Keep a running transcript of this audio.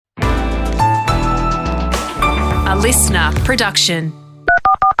listener production.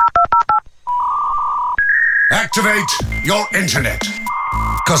 Activate your internet.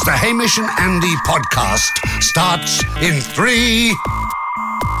 Because the Hamish and Andy podcast starts in 3,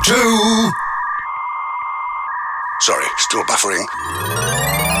 2... Sorry, still buffering.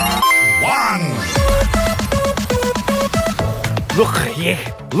 1. Look,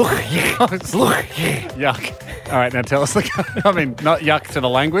 yuck. All right, now tell us I mean, not yuck to the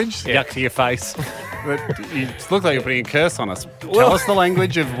language, yuck to your face. But you look like you're putting a curse on us. Tell us the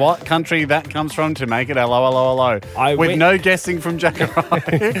language of what country that comes from to make it hello, hello, hello. With no guessing from Jack and I.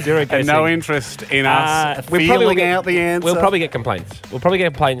 Zero guessing. And no interest in us feeling out the answer. We'll probably get complaints. For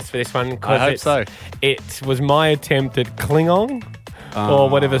this one. I hope so. It was my attempt at Klingon. Or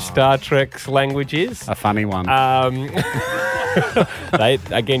whatever Star Trek's language is. A funny one.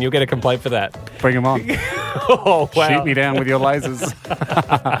 Again, you'll get a complaint for that. Bring them on. Oh, wow. Shoot me down with your lasers.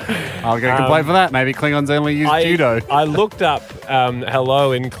 I'll get a complaint for that. Maybe Klingons only use judo. I looked up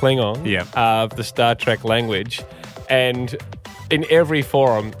hello in Klingon, the Star Trek language, and in every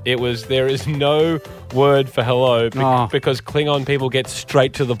forum, it was there is no word for hello because Klingon people get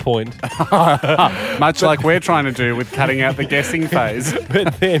straight to the point. Much like we're trying to do with cutting out the guessing phase.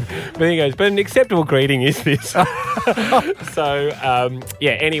 But then he goes, but an acceptable greeting is this.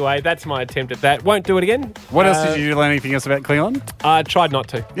 Anyway, that's my attempt at that. Won't do it again. What else did you do? Learn anything else about Klingon? I tried not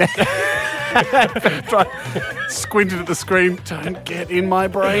to. Squinted at the screen. Don't get in my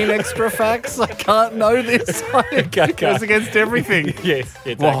brain extra facts. I can't know this. It goes against everything. Yes,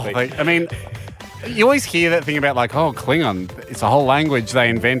 exactly. Well, I mean, you always hear that thing about Klingon. It's a whole language they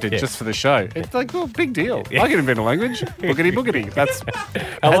invented just for the show. It's like, big deal. Yeah. I can invent a language. Boogity boogity. That's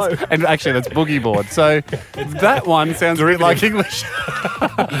and actually that's boogie board. So that one sounds a bit like English.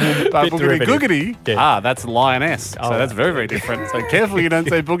 But boogity googity, that's lioness. So that's very, very different. So careful you don't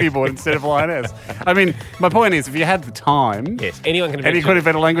say boogie board instead of lioness. I mean, my point is, if you had the time, anyone can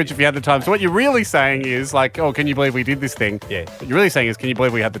invent a language if you had the time. So what you're really saying is can you believe we did this thing? Yeah. What you're really saying is, can you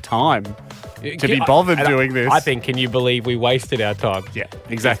believe we had the time to be bothered doing this? I think, can you believe we wasted our time? Yeah,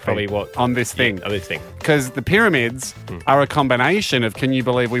 exactly. On this thing. On this thing. Because the pyramids are a combination of can you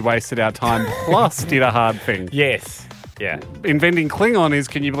believe we wasted our time plus did a hard thing. Yes. Yeah. Inventing Klingon is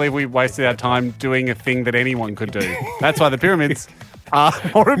can you believe we wasted our time doing a thing that anyone could do. That's why the pyramids are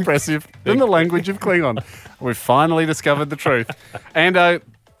more impressive than the language of Klingon. We've finally discovered the truth. And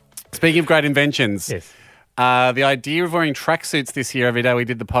speaking of great inventions... Yes. The idea of wearing tracksuits this year every day we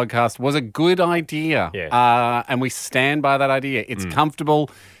did the podcast was a good idea. Yeah. And we stand by that idea. It's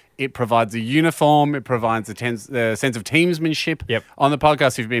comfortable. It provides a uniform. It provides a sense of teamsmanship. On the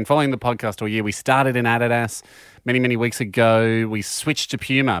podcast, if you've been following the podcast all year, we started in Adidas many, many weeks ago. We switched to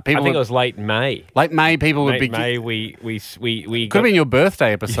Puma. I think it was late May. Late May, people would be... May, we could have been your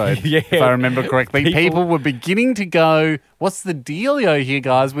birthday episode, if I remember correctly. People were beginning to go, what's the dealio here,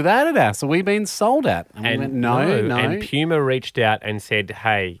 guys, with Adidas? Are we being sold at? And we went, no. And Puma reached out and said,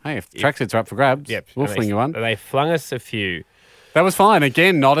 hey, if tracksuits are up for grabs, we'll fling you one. They flung us a few. That was fine.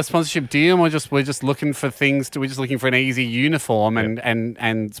 Again, not a sponsorship deal. We're just looking for things. We're just looking for an easy uniform,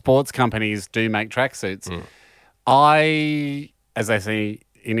 and sports companies do make tracksuits. I, as they say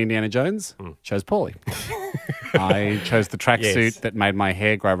in Indiana Jones, chose poorly. I chose the tracksuit that made my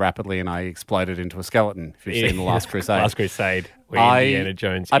hair grow rapidly, and I exploded into a skeleton. If you've seen The Last Crusade, Last Crusade, where Indiana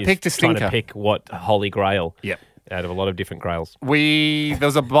Jones is picked a stinker. Trying to pick what Holy Grail. Yep. Out of a lot of different grails. There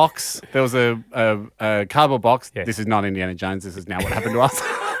was a box. There was a cardboard box. Yes. This is not Indiana Jones. This is now what happened to us.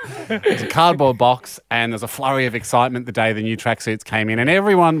 It's a cardboard box, and there's a flurry of excitement the day the new tracksuits came in, and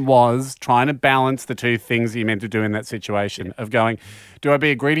everyone was trying to balance the two things you meant to do in that situation of going, do I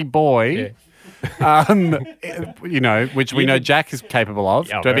be a greedy boy? Which we know Jack is capable of.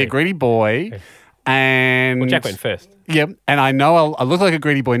 Do I be a greedy boy? And Jack went first. Yep, and I know I look like a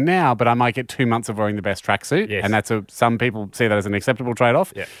greedy boy now, but I might get 2 months of wearing the best tracksuit, and some people see that as an acceptable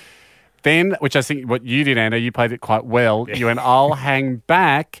trade-off. Yeah. Then, which I think what you did, Anna, you played it quite well. You went, I'll hang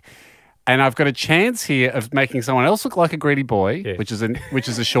back, and I've got a chance here of making someone else look like a greedy boy, which is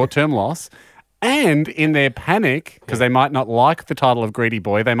a short-term loss. And in their panic, because they might not like the title of greedy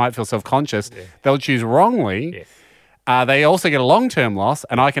boy, they might feel self-conscious, they'll choose wrongly. Yes. They also get a long-term loss,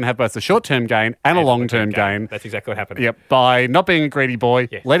 and I can have both a short-term gain and a long-term gain. That's exactly what happened. Yep, by not being a greedy boy,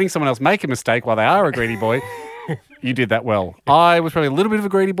 letting someone else make a mistake while they are a greedy boy. You did that well. I was probably a little bit of a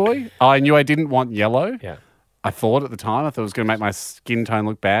greedy boy. I knew I didn't want yellow. Yeah. I thought at the time, I thought it was going to make my skin tone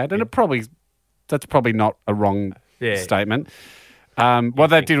look bad, and that's probably not a wrong statement. What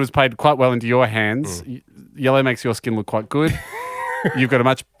that did was played quite well into your hands. Yellow makes your skin look quite good. You've got a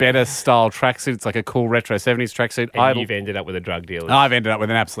much better style tracksuit. It's like a cool retro 70s tracksuit. And you've ended up with a drug dealer. I've ended up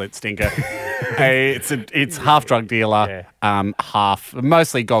with an absolute stinker. It's half drug dealer, half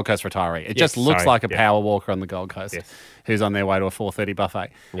mostly Gold Coast retiree. It just looks like a power walker on the Gold Coast who's on their way to a 4:30 buffet.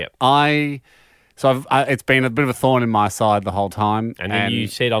 Yep. It's been a bit of a thorn in my side the whole time. And then you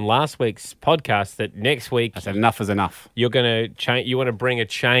said on last week's podcast that next week I said enough is enough. You're going to change. You want to bring a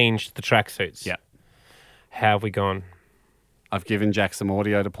change to the tracksuits. Yeah. How have we gone? I've given Jack some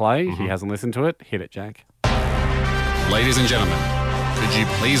audio to play. He hasn't listened to it. Hit it, Jack. Ladies and gentlemen, could you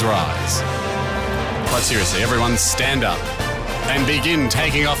please rise? But seriously, everyone stand up and begin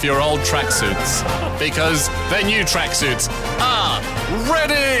taking off your old tracksuits because the new tracksuits are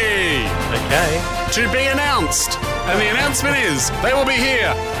ready. Okay. To be announced. And the announcement is they will be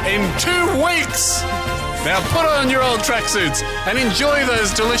here in 2 weeks. Now put on your old tracksuits and enjoy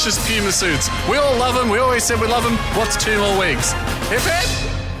those delicious Puma suits. We all love them. We always said we love them. What's 2 more weeks? Hip hip.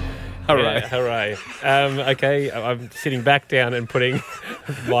 Hooray. Yeah, hooray. Okay, I'm sitting back down and putting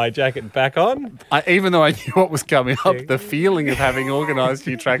my jacket back on. Even though I knew what was coming up, the feeling of having organised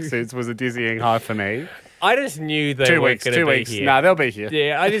new tracksuits was a dizzying high for me. I just knew they weren't going to be here. No, they'll be here.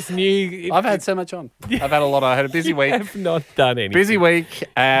 Yeah, I just knew. I've had so much on. I've had a lot. I had a busy week. I've not done anything. Busy week.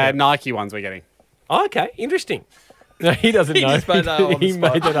 Nike ones we're getting. Oh, okay, interesting. No, he doesn't know. Just made that on the he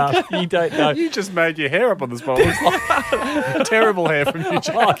spot. made it up. You don't know. You just made your hair up on the spot. It looks like terrible hair from you,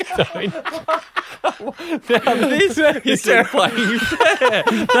 Jack. Now this is playing fair.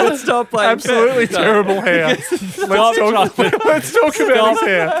 Let's stop playing Absolutely fair. terrible hair. Let's talk about his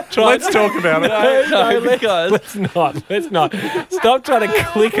hair. Let's talk about it. Let's not. Stop trying to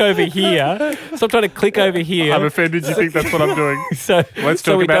click over here. Stop trying to click over here. I'm offended you think that's what I'm doing. So let's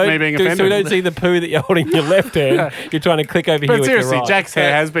talk about me being offended. So we don't see the poo that you're holding in your left hand. You're trying to click over here But with your seriously, right. Jack's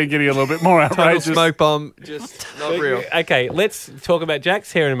hair has been getting a little bit more Total outrageous. smoke bomb, just not real. Okay, let's talk about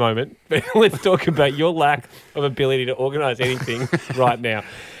Jack's hair in a moment, but let's talk about your lack of ability to organise anything right now.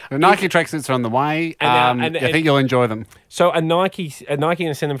 The Nike tracksuits are on the way. I think you'll enjoy them. So are Nike going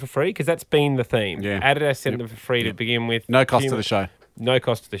to send them for free? Because that's been the theme. Yeah. Adidas sent them for free to begin with. No cost to the show. No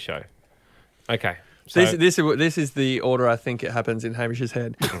cost to the show. Okay. So this is the order I think it happens in Hamish's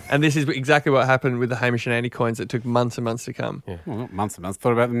head. And this is exactly what happened with the Hamish and Andy coins that took months and months to come. Yeah. Well, not months and months.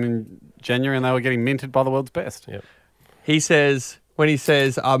 Thought about them in January and they were getting minted by the world's best. Yep. He says, when he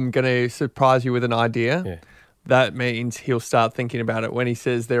says, I'm going to surprise you with an idea, that means he'll start thinking about it. When he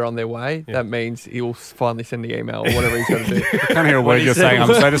says they're on their way, that means he'll finally send the email or whatever he's going to do. I can't hear a word you're saying.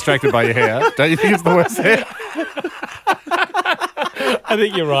 I'm so distracted by your hair. Don't you think it's the worst hair? I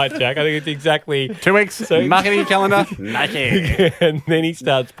think you're right, Jack. I think it's exactly 2 weeks. Marketing calendar. Nike. And then he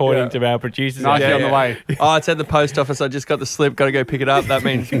starts pointing to our producers. Nike on the way. Oh, it's at the post office. I just got the slip. Got to go pick it up. That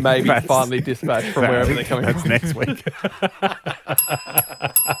means maybe finally dispatched from wherever they're coming That's from. next week.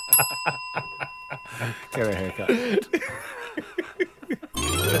 Get a haircut.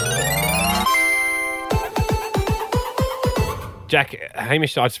 Jack,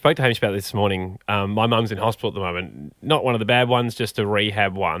 Hamish, I spoke to Hamish about this morning. My mum's in hospital at the moment. Not one of the bad ones, just a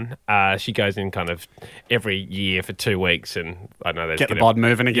rehab one. She goes in kind of every year for 2 weeks, and I don't know. Get the bod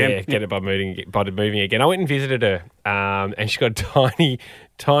moving again. Yeah, get the bod moving again. I went and visited her, and she's got a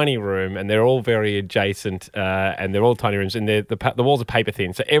tiny room, and they're all very adjacent, and they're all tiny rooms, and the walls are paper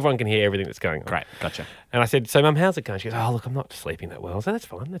thin, so everyone can hear everything that's going on. Great, gotcha. And I said, so Mum, how's it going? She goes, oh, look, I'm not sleeping that well. I said,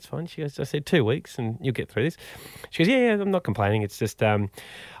 that's fine. She goes, I said, 2 weeks, and you'll get through this. She goes, yeah, I'm not complaining. It's just,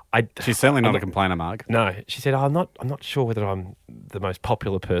 she's certainly not a complainer, Mark. No, she said, I'm not sure whether I'm the most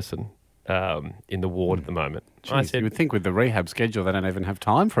popular person in the ward at the moment. Jeez, I said, you would think with the rehab schedule they don't even have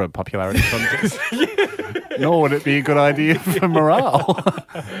time for a popularity contest. Nor would it be a good idea for morale.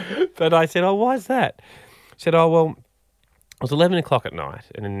 But I said, oh, why is that? She said, oh, well, it was 11 o'clock at night,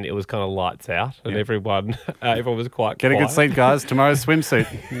 and then it was kind of lights out, and everyone was quite Get quiet. a good seat, guys. Tomorrow's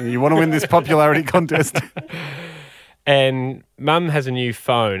swimsuit. You want to win this popularity contest. And Mum has a new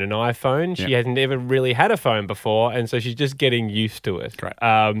phone, an iPhone. She hasn't ever really had a phone before, and so she's just getting used to it.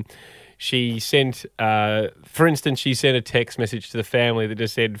 Right. She sent, for instance, she sent a text message to the family that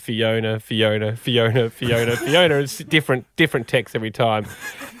just said Fiona. It's different text every time,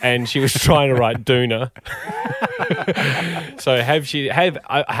 and she was trying to write Doona. So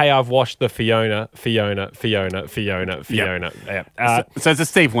hey, I've washed the Fiona. Yeah. So it's a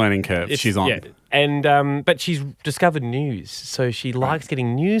steep learning curve she's on. Yeah. And but she's discovered news, so she likes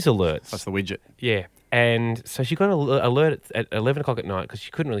getting news alerts. That's the widget. Yeah. And so she got an alert at 11 o'clock at night because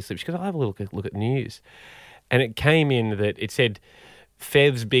she couldn't really sleep. She goes, I'll have a look at news. And it came in that it said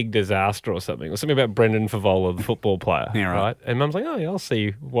Fev's big disaster or something about Brendan Favola, the football player. Yeah, right. And Mum's like, oh, yeah, I'll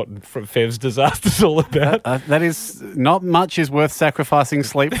see what Fev's disaster's all about. That is, not much is worth sacrificing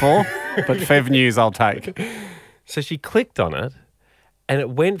sleep for, but Fev news I'll take. So she clicked on it, and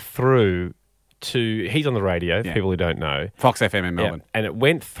it went through he's on the radio, for people who don't know. Fox FM in Melbourne. And it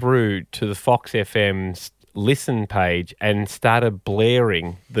went through to the Fox FM's listen page and started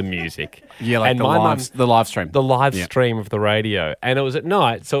blaring the music. Yeah, like and the live stream. The live stream of the radio. And it was at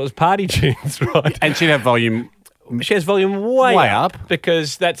night, so it was party tunes, right? And she'd have volume... She has volume way up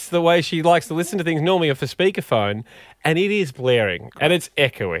because that's the way she likes to listen to things normally off a speakerphone, and it is blaring and it's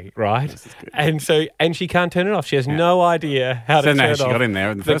echoey, right? This is good. And she can't turn it off. She has no idea how to turn it off. So she got in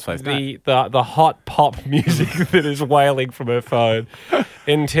there in the first place. The hot pop music that is wailing from her phone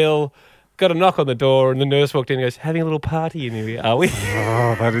until... Got a knock on the door and the nurse walked in and goes, having a little party in here, are we?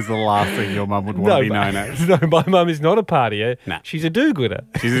 Oh, that is the last thing your mum would want to be known as. No, my mum is not a partier. Nah. She's a do-gooder.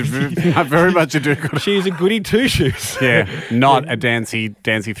 She's very much a do-gooder. She's a goody two-shoes. Yeah, not a dancy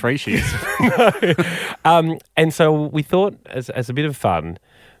three-shoes. No. And so we thought, as a bit of fun,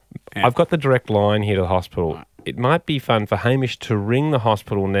 I've got the direct line here to the hospital. Right. It might be fun for Hamish to ring the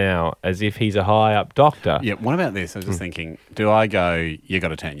hospital now as if he's a high-up doctor. Yeah, what about this? I was just thinking, do I go, you got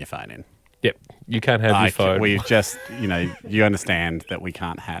to turn your phone in? Yep, you can't have your phone. We just, you understand that we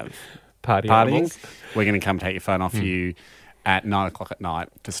can't have partying. Animals. We're going to come take your phone off you at 9 o'clock at night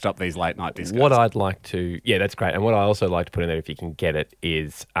to stop these late night discos. What I'd like to, that's great. And what I also like to put in there, if you can get it,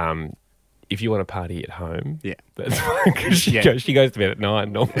 is if you want to party at home, that's fine. 'Cause she goes to bed at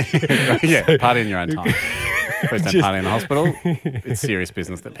 9 normally. Yeah, party in your own time. Please don't party in the hospital. It's serious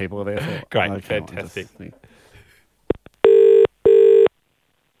business that people are there for. Great, fantastic.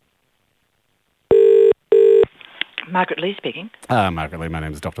 Margaret Lee speaking. Margaret Lee, my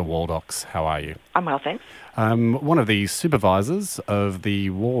name is Dr. Waldox. How are you? I'm well, thanks. I'm one of the supervisors of the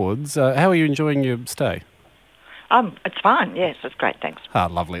wards. How are you enjoying your stay? It's fine. Yes, it's great, thanks.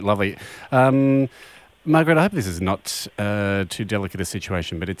 Lovely, lovely. Margaret, I hope this is not too delicate a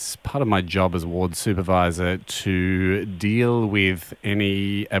situation, but it's part of my job as ward supervisor to deal with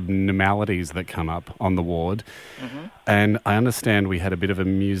any abnormalities that come up on the ward. Mm-hmm. And I understand we had a bit of a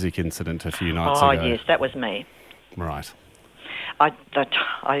music incident a few nights ago. Oh, yes, that was me. Right.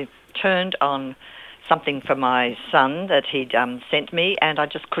 I turned on something for my son that he'd sent me, and I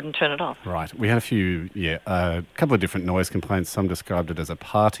just couldn't turn it off. Right. We had a couple of different noise complaints. Some described it as a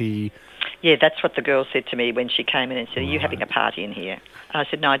party. Yeah, that's what the girl said to me when she came in and said, are you having a party in here? And I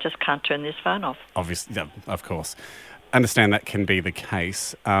said, no, I just can't turn this phone off. Obviously, yeah, of course. Understand that can be the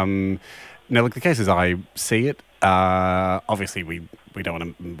case. Now, look, the case as I see it, obviously we don't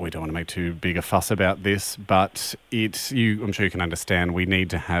want to make too big a fuss about this, but I'm sure you can understand we need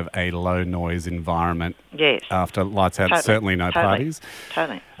to have a low noise environment. Yes. After lights out, certainly no parties.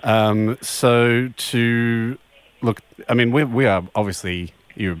 Totally. So to look, I mean, we are obviously,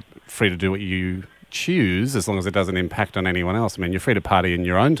 you're free to do what you choose as long as it doesn't impact on anyone else. I mean, you're free to party in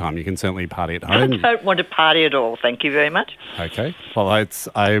your own time. You can certainly party at home. I don't want to party at all. Thank you very much. Okay. Well, I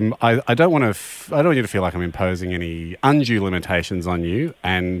don't want you to feel like I'm imposing any undue limitations on you.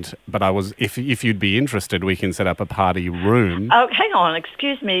 But if you'd be interested, we can set up a party room. Oh, hang on.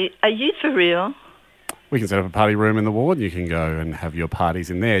 Excuse me. Are you for real? We can set up a party room in the ward. You can go and have your parties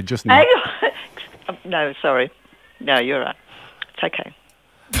in there. Just hang on. No, sorry. No, you're right. It's okay.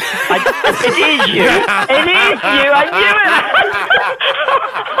 It is you. It is you. I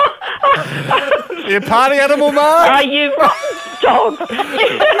knew it. You party animal, Mark? Are you dog?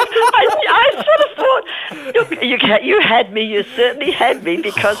 I sort of thought, look, you had me. You certainly had me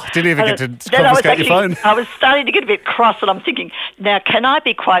because didn't even get to confiscate your phone. I was starting to get a bit cross, and I'm thinking, now can I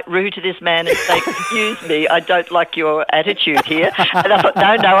be quite rude to this man and say, excuse me, I don't like your attitude here? And I thought,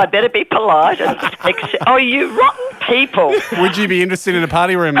 no, I better be polite. Oh, you rotten people! Would you be interested in a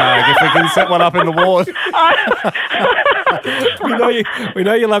party room, Mark, if we can set one up in the ward? we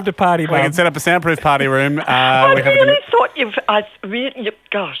know you love to party, Mum. We can set up a soundproof party room. I really thought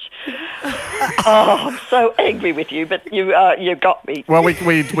gosh. Oh, I'm so angry with you, but you got me. Well,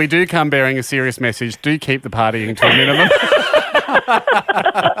 we do come bearing a serious message. Do keep the partying to a minimum.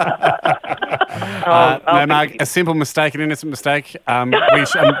 No, Mark, a simple mistake, an innocent mistake. I'm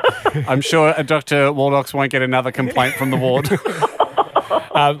sure Dr. Waldox won't get another complaint from the ward.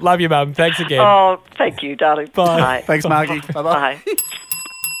 Love you, Mum. Thanks again. Oh, thank you, darling. Bye. Bye. Thanks, Margie. Bye-bye. Bye.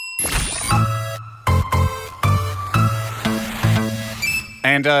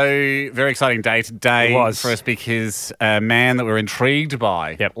 And a very exciting day today was for us because a man that we're intrigued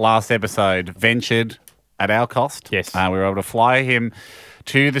by last episode ventured at our cost. Yes. We were able to fly him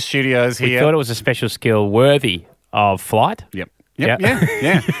to the studios here. We thought it was a special skill worthy of flight. Yep.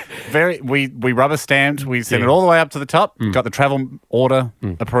 Yeah. We rubber stamped. We sent it all the way up to the top. Got the travel order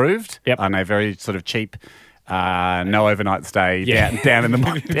approved. Yep. On a very sort of cheap no overnight stay, down in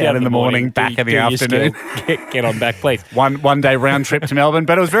the morning, back in the afternoon. Get on back, please. One day round trip to Melbourne.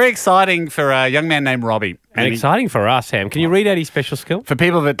 But it was very exciting for a young man named Robbie. And exciting for us, Ham. Can you read out his special skill? For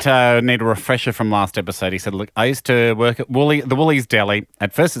people that need a refresher from last episode, he said, look, I used to work at the Woolies Deli.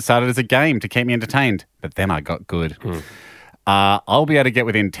 At first it started as a game to keep me entertained, but then I got good. I'll be able to get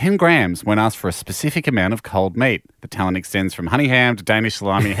within 10 grams when asked for a specific amount of cold meat. The talent extends from honey ham to Danish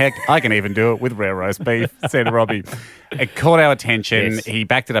salami. Heck, I can even do it with rare roast beef, said Robbie. It caught our attention. Yes. He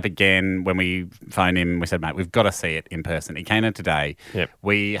backed it up again when we phoned him. We said, mate, we've got to see it in person. He came in today. Yep.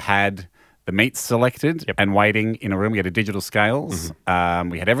 We had the meats selected and waiting in a room. We had a digital scales.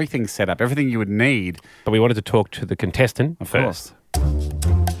 We had everything set up, everything you would need. But we wanted to talk to the contestant first.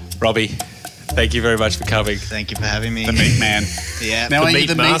 Robbie, thank you very much for coming. Thank you for having me. The meat man. Yeah. Now, are you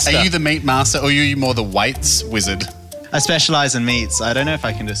the meat master or are you more the weights wizard? I specialize in meats. I don't know if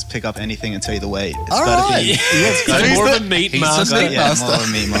I can just pick up anything and tell you the weight. It's All got to right. be. He's more of a meat master. More of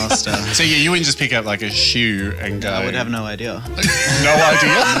a meat master. So you wouldn't just pick up like a shoe and go. I would have no idea. No idea?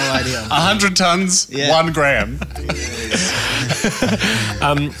 No idea. 100 tons, 1 gram.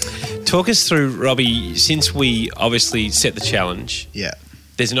 Talk us through, Robbie, since we obviously set the challenge. Yeah.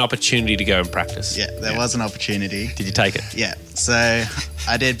 There's an opportunity to go and practice. Yeah, there was an opportunity. Did you take it? Yeah. So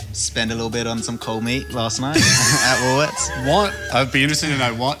I did spend a little bit on some cold meat last night at Woolworths. I'd be interested to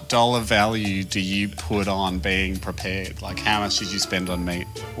know what dollar value do you put on being prepared? Like how much did you spend on meat?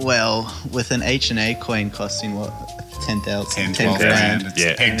 Well, with an H&A coin costing what? 10,000, 10 grand. grand.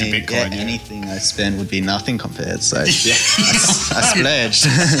 It's pegged to Bitcoin. Anything I spend would be nothing compared. So I splurged.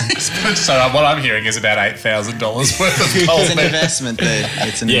 So what I'm hearing is about $8,000 worth of cold It's an meat. investment, though.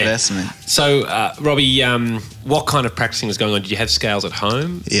 It's an investment. So, Robbie, what kind of practicing was going on? Did you have scales at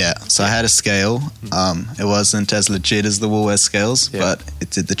home? Yeah. So I had a scale. It wasn't as legit as the Woolworths scales, but it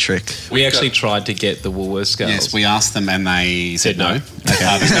did the trick. We actually tried to get the Woolworths scales. Yes, we asked them and they said no.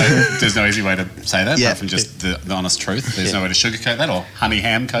 There's no easy way to say that apart from just the honest truth. There's no way to sugarcoat that or honey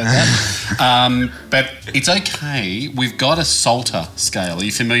ham coat that. But it's okay. We've got a Salter scale. Are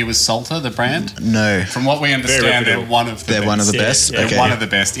you familiar with Salter, the brand? No. From what we understand, they're one of the best. One of the best? They're Okay. one of the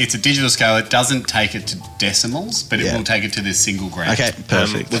best. It's a digital scale. It doesn't take it to decimals, but it will take it to this single gram. Okay,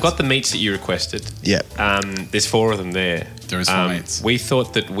 perfect. We've got the meats that you requested. Yeah. There's 4 of them there. There is 4 meats. We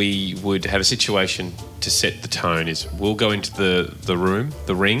thought that we would have a situation to set the tone is we'll go into the room,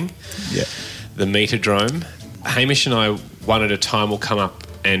 the ring, the meterdrome. Hamish and I, one at a time, will come up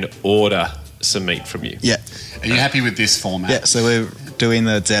and order some meat from you. Yeah. Are you happy with this format? Yeah, so we're doing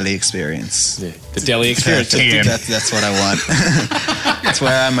the deli experience. Yeah. The deli experience. That's what I want. That's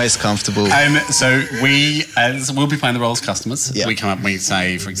where I'm most comfortable. So we'll be playing the role as customers. Yeah. We come up and we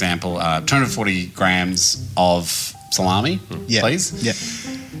say, for example, 240 grams of salami, please. Yeah.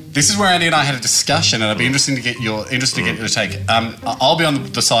 This is where Andy and I had a discussion, and I'd be interested to get your take. I'll be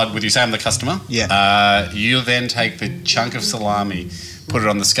on the side with you. Say I'm the customer. Yeah. You'll then take the chunk of salami, put it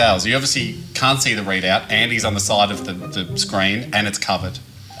on the scales. You obviously can't see the readout. Andy's on the side of the screen, and it's covered.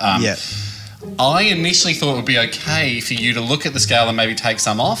 I initially thought it would be okay for you to look at the scale and maybe take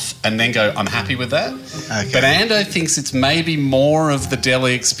some off, and then go, "I'm happy with that." Okay. But Ando thinks it's maybe more of the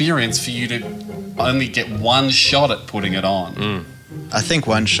deli experience for you to only get one shot at putting it on. I think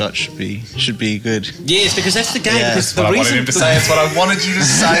one shot should be good. Yes, because that's the game. Yeah. Because That's what I wanted him to say. It's what I wanted you to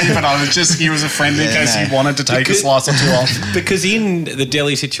say, but I was just here as a friend in case you wanted to take a slice or two off. Because in the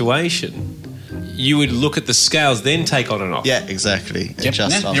deli situation, you would look at the scales, then take on and off. Yeah, exactly. You're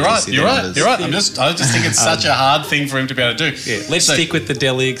right. You're right. I just think it's such a hard thing for him to be able to do. Yeah. Let's stick with the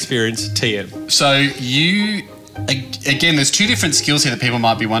deli experience TM. So you, again, there's 2 different skills here that people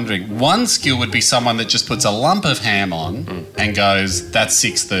might be wondering. One skill would be someone that just puts a lump of ham on and goes, that's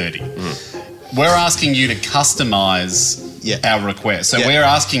 630. We're asking you to customise our request. So we're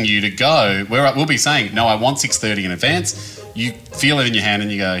asking you to go, we'll be saying, no, I want 630 in advance. You feel it in your hand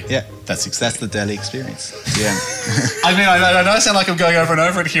and you go, that's 630. That's the deli experience. Yeah. I mean, I know I sound like I'm going over and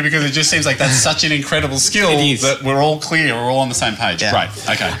over it here because it just seems like that's such an incredible skill that we're all clear, we're all on the same page. Yeah. Great,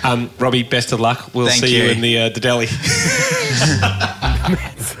 okay. Robbie, best of luck. We'll Thank see you you in the deli.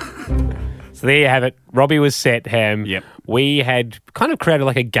 So there you have it. Robbie was set, Ham. Yep. We had kind of created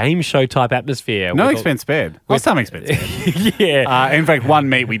like a game show type atmosphere. No expense spared. Well, some expense spared. Yeah. In fact, one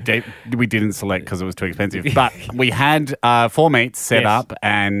meat we didn't select because it was too expensive. But we had 4 meats set up,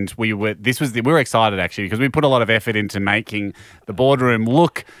 and we were excited actually because we put a lot of effort into making the boardroom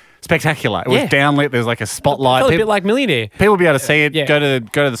look spectacular. It was downlit. There's like a spotlight. It felt a bit like Millionaire. People will be able to see it. Yeah. Go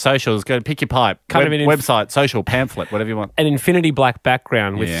to the socials. Go to Pick Your Pipe. Website, social, pamphlet, whatever you want. An infinity black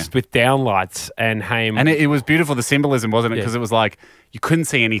background with downlights and Haim. And it was beautiful, the symbolism, wasn't it? Because it was like you couldn't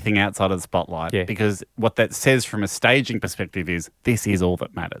see anything outside of the spotlight because what that says from a staging perspective is this is all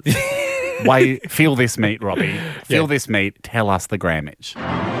that matters. Feel this meat, Robbie. Feel this meat. Tell us the grammage.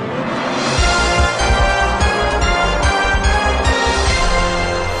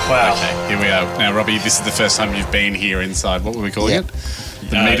 Wow. Okay, here we are. Now, Robbie, this is the first time you've been here inside. What were we calling it?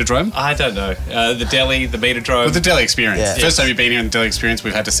 The Metadrome? I don't know. The deli, the Metadrome. Well, the Deli Experience. Yeah. First time you've been here in the Deli Experience,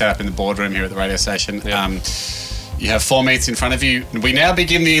 we've had to set up in the boardroom here at the radio station. Yeah. You have 4 meats in front of you. We now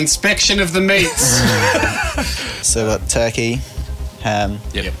begin the inspection of the meats. So we've got turkey, ham,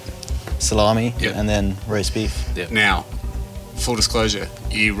 salami, and then roast beef. Yep. Now, full disclosure,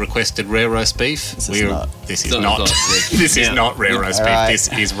 you requested rare roast beef. This is not rare roast beef. Right.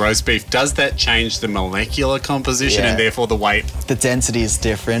 This is roast beef. Does that change the molecular composition and therefore the weight? The density is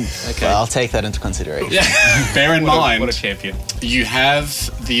different. Okay. But I'll take that into consideration. Bear in mind, what a champion. You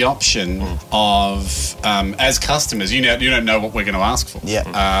have the option of, as customers, you don't know what we're going to ask for.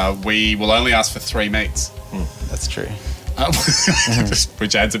 Yeah. We will only ask for 3 meats. That's true.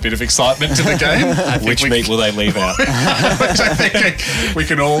 Which adds a bit of excitement to the game. Which meat will they leave out? Which I think we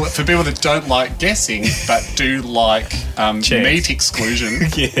can all, for people that don't like guessing but do like meat exclusion,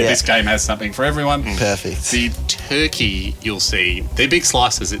 this game has something for everyone. Perfect. The turkey, you'll see, they're big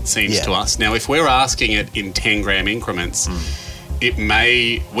slices, it seems to us. Now, if we're asking it in 10-gram increments,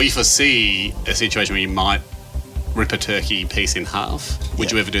 we foresee a situation where you might rip a turkey piece in half.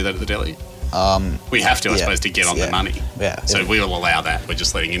 Would you ever do that at the deli? We have to, I suppose, to get on the money. Yeah. So we will allow that. We're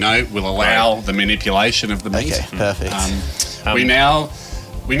just letting you know. We'll allow the manipulation of the meat. Okay, perfect. We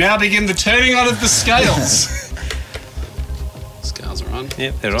now begin the turning on of the scales. Scales are on.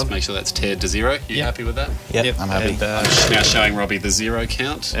 Yep, they're just on. Make sure that's tared to 0. You happy with that? Yep, I'm happy. And, now showing Robbie the 0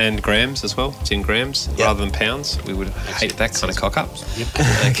 count. and grams as well. It's in grams rather than pounds. We would hate that kind of cock up.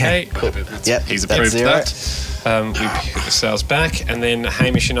 Okay. Cool. Yep, he's approved zero. that. We put the sales back, and then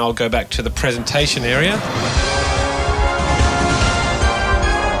Hamish and I'll go back to the presentation area.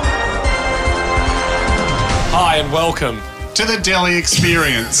 Hi and welcome To the Deli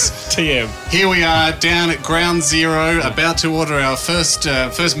Experience. TM. Here we are down at Ground Zero, about to order our first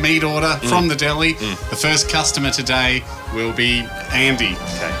meat order from the deli. The first customer today will be Andy.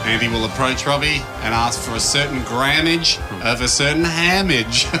 Okay. Andy will approach Robbie and ask for a certain grammage of a certain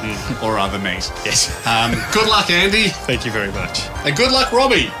hammage or other meat. Yes. Good luck, Andy. Thank you very much. And good luck,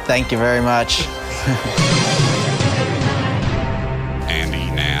 Robbie. Thank you very much.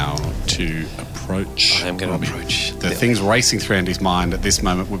 Andy now to approach. I am going to approach. The things racing through Andy's mind at this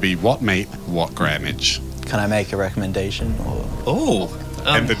moment would be what meat, what grammage. Can I make a recommendation? Or...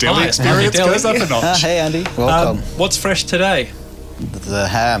 And the deli experience goes up a notch. Hey, Andy. Welcome. What's fresh today? The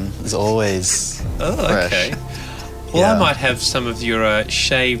ham is always fresh. Okay. Well, I might have some of your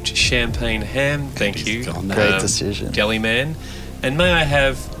shaved champagne ham. Thank you. Great decision. Deli man. And may I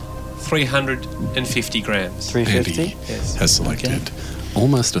have 350 grams? 350? Andy has selected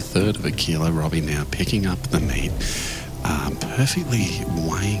almost 1/3 of a kilo. Robbie now picking up the meat, perfectly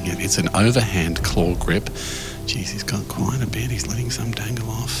weighing it. It's an overhand claw grip. Jeez, he's got quite a bit. He's letting some dangle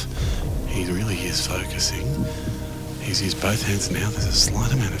off. He really is focusing. He's used both hands now. There's a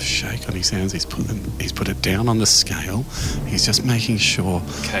slight amount of shake on his hands. He's put it down on the scale. He's just making sure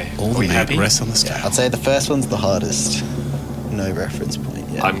all the meat rests on the scale. I'd say the first one's the hardest. No reference point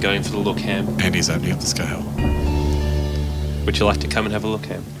yet. I'm going for the look ham. And he's opening up the scale. Would you like to come and have a look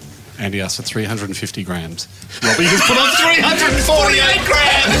ham? Andy asked for 350 grams. Robbie has put on 348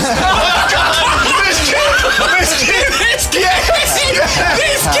 grams! Oh, God! This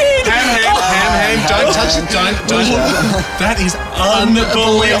kid! Ham, don't touch it, don't. That is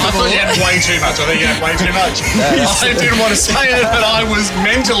unbelievable. I thought you had way too much. I didn't want to say it, but I was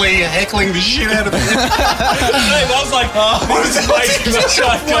mentally heckling the shit out of it. I was like, what is it?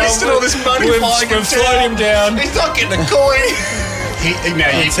 Wasted all this money flying him float him down. He's not getting a coin. It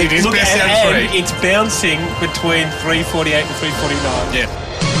is Look, best out of 3. It's bouncing between 348 and 349. Yeah.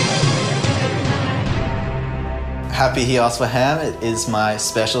 Happy he asked for ham. It is my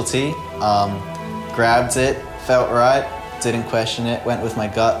specialty. Grabbed it, felt right, didn't question it, went with my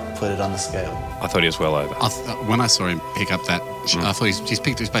gut, put it on the scale. I thought he was well over. When I saw him pick up that, I thought he's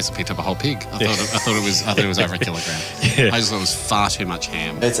basically picked up a whole pig. I thought it was over a kilogram. I just thought it was far too much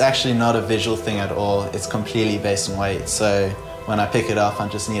ham. It's actually not a visual thing at all. It's completely based on weight. So when I pick it up, I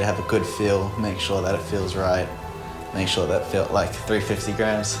just need to have a good feel, make sure that it feels right. make sure that felt like 350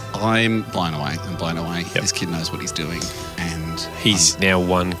 grams. I'm blown away. Yep. This kid knows what he's doing, and he's now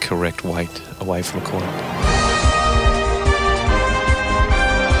one correct weight away from a coin.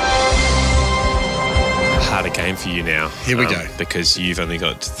 Harder game for you now. Here we go. Because you've only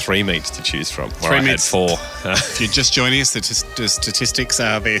got 3 meats to choose from. Three meats. I had 4. If you're just joining us, the statistics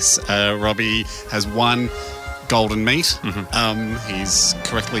are this. Robbie has 1 golden meat. Mm-hmm. He's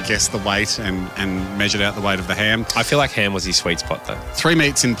correctly guessed the weight and measured out the weight of the ham. I feel like ham was his sweet spot, though. 3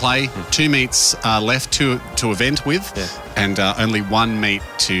 meats in play. 2 meats left to event with, and only 1 meat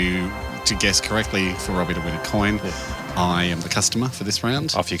to guess correctly for Robbie to win a coin. Yeah. I am the customer for this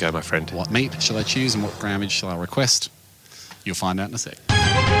round. Off you go, my friend. What meat shall I choose and what grammage shall I request? You'll find out in a sec.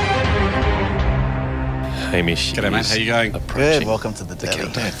 Hamish. G'day, mate. How you going? Good. Welcome to the deli.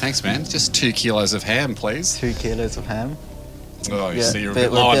 Yeah, thanks, man. Just 2 kilos of ham, please. 2 kilos of ham. Oh, you see you're a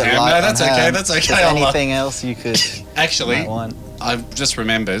bit low on ham. No, that's okay. That's okay. Is there anything else you could actually want? I've just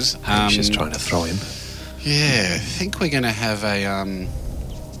remembered. Hamish is trying to throw him. Yeah, I think we're going to have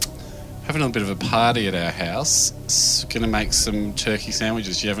having a bit of a party at our house. Going to make some turkey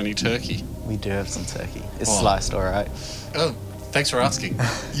sandwiches. Do you have any turkey? We do have some turkey. It's sliced all right. Oh, thanks for asking.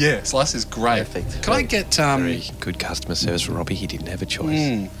 Yeah, slice is great. Perfect. Can I get... Very good customer service for Robbie. He didn't have a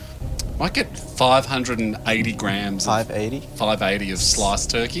choice. Might get 580 grams. 580 of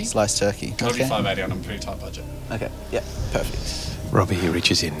sliced turkey. Sliced turkey. Got to be 580 on a pretty tight budget. Okay. Yeah. Perfect. Robbie, he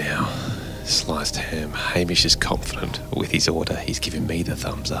reaches in now. Sliced ham. Hamish is confident with his order. He's giving me the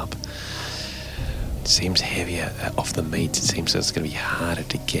thumbs up. It seems heavier off the meat. It seems it's going to be harder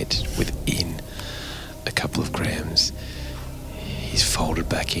to get within a couple of grams. He's folded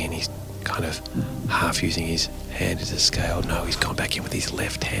back in. He's kind of half using his hand as a scale. No, he's gone back in with his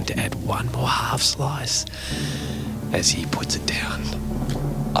left hand to add 1 more half slice as he puts it down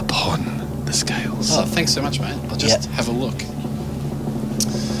upon the scales. Oh, thanks so much, mate. I'll just have a look.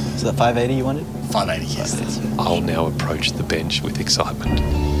 Is that 580 you wanted? 580, yes. I'll now approach the bench with excitement.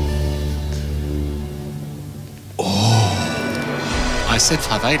 Oh, I said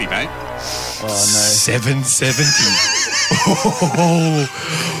 580, mate. Oh, no. 770. Oh,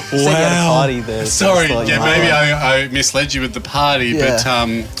 wow. Party there, sorry, maybe I misled you with the party, but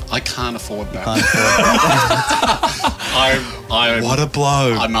I can't afford that. What a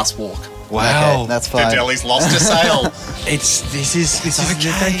blow. I must walk. Wow. Okay, that's fine. The deli's lost a sale. This is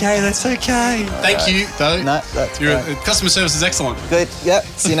okay. That's okay. Thank you, though. No, that's fine. Customer service is excellent. Good. Yep.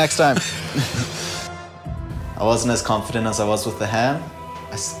 See you next time. I wasn't as confident as I was with the ham.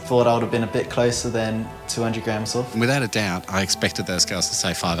 I thought I would have been a bit closer than 200 grams off. Without a doubt, I expected those scales to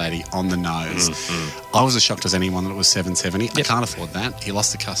say 580 on the nose. I was as shocked as anyone that it was 770. Yep. I can't afford that. He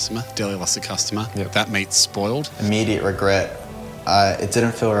lost a customer. Deli lost a customer. Yep. That meat's spoiled. Immediate regret. It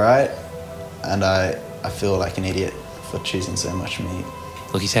didn't feel right, and I feel like an idiot for choosing so much meat.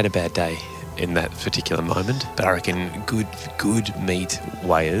 Look, he's had a bad day in that particular moment, but I reckon good meat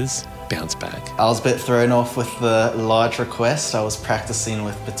weighers bounce back. I was a bit thrown off with the large request. I was practicing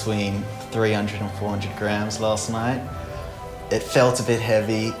with between 300 and 400 grams last night. It felt a bit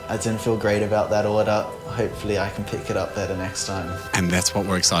heavy. I didn't feel great about that order. Hopefully I can pick it up better next time. And that's what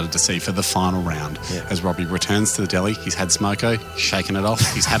we're excited to see for the final round. Yeah. As Robbie returns to the deli, he's had smoko, he's shaken it off,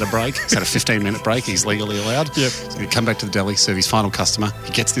 he's had a break, he's had a 15-minute break, he's legally allowed. Yep. So he'll come back to the deli, serve his final customer.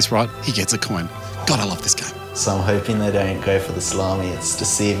 He gets this right, he gets a coin. God, I love this game. So I'm hoping they don't go for the salami. It's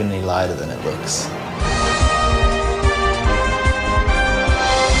deceivingly lighter than it looks.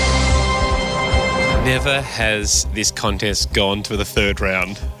 Never has this contest gone to the third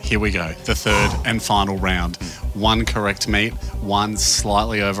round. Here we go, the third and final round. 1 correct meat, 1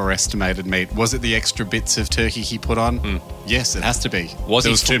 slightly overestimated meat. Was it the extra bits of turkey he put on? Yes, it has to be.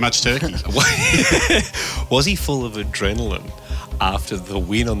 There was too much turkey. Was he full of adrenaline after the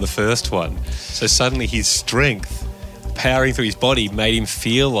win on the first one? So suddenly his strength powering through his body made him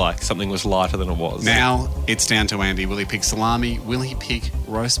feel like something was lighter than it was. Now it's down to Andy. Will he pick salami? Will he pick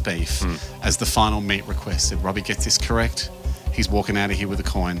roast beef as the final meat request? If Robbie gets this correct, he's walking out of here with a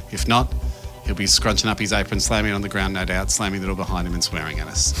coin. If not, he'll be scrunching up his apron, slamming it on the ground, no doubt, slamming the door behind him and swearing at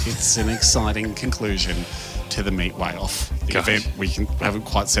us. It's an exciting conclusion to the meat weigh-off. The event we haven't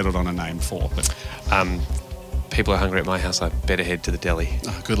quite settled on a name for. But people are hungry at my house. I better head to the deli.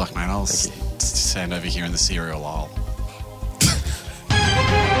 Oh, good luck, mate. I'll stand over here in the cereal aisle.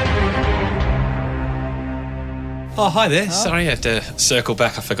 Oh, hi there. Sorry, I had to circle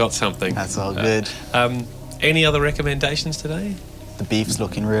back. I forgot something. That's all good. Any other recommendations today? The beef's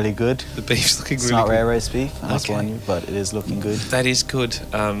looking really good. The beef's looking it's really not good. rare roast beef, I must warn you, but it is looking good. That is good.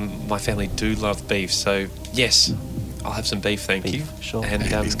 My family do love beef, so yes, I'll have some beef, thank you. Sure. And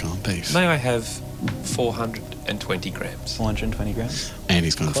Andy's gone beef. May I have 400 420 grams. 420 grams. And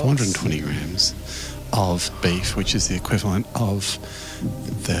he's gone 420 grams of beef, which is the equivalent of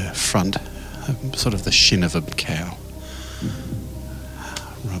the front, sort of the shin of a cow.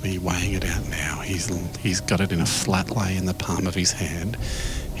 Robbie weighing it out now. He's got it in a flat lay in the palm of his hand.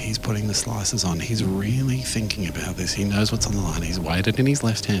 He's putting the slices on. He's really thinking about this. He knows what's on the line. He's weighed it in his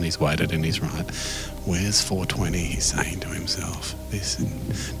left hand. He's weighed it in his right. Where's 420? He's saying to himself.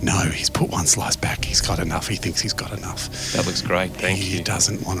 No, he's put one slice back. He's got enough. He thinks he's got enough. That looks great. Thank you. He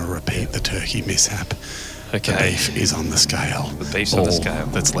doesn't want to repeat the turkey mishap. Okay. The beef is on the scale. The beef's on the scale. All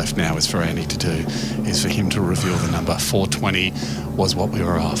that's left now is for Andy to do, is for him to reveal the number. 420 was what we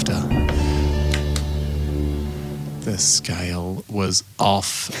were after. The scale was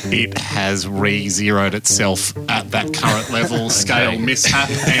off. It has re-zeroed itself at that current level. Scale mishap,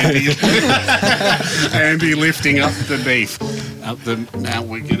 Andy. Andy lifting up the beef. Now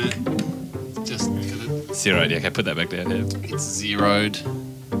we're gonna zeroed. Yeah, okay, put that back down. Yeah. It's zeroed.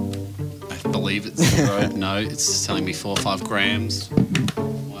 I believe it's zeroed. No, it's telling me 4 or 5 grams.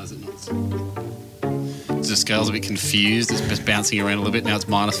 Why is it not zeroed? The scale's a bit confused. It's just bouncing around a little bit. Now it's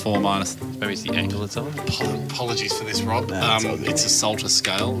 -4, minus. Maybe it's the angle it's on. Apologies for this, Rob. It's a Salter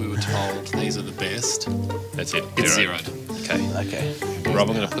scale. We were told these are the best. That's it. It's zeroed. Okay. Rob,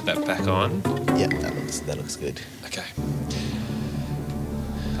 I'm going to put that back on. Yeah, that looks good. Okay.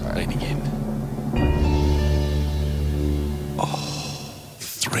 All right. Lean again.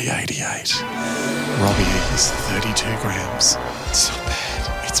 388. Robbie is 32 grams. It's not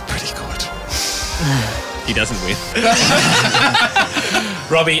bad. It's pretty good. He doesn't win.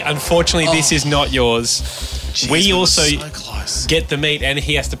 Robbie, unfortunately, this is not yours. Jeez, we also so close. get the meat and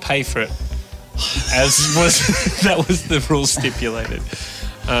he has to pay for it. That was the rule stipulated.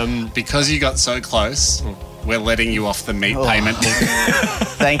 Because you got so close, we're letting you off the meat payment.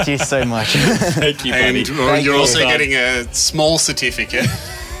 Thank you so much. Thank you, buddy. And you're also getting a small certificate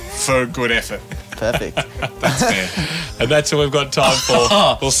for good effort. Perfect. That's fair. And that's what we've got time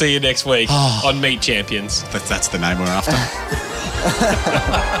for. We'll see you next week on Meat Champions. That's the name we're after.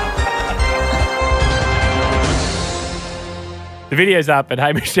 The video's up at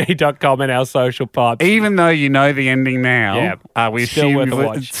hamishnetty.com and our social pipes. Even though you know the ending now, we still assume worth a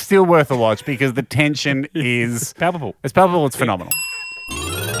watch. it's still worth a watch because the tension is palpable. It's palpable. It's phenomenal.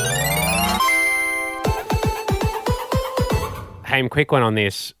 Haim, quick one on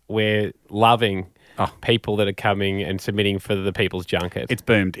this. We're loving people that are coming and submitting for the People's Junket. It's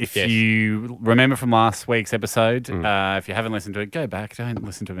boomed. If you remember from last week's episode, if you haven't listened to it, go back. Don't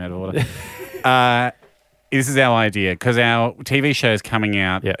listen to them out of order. This is our idea because our TV show is coming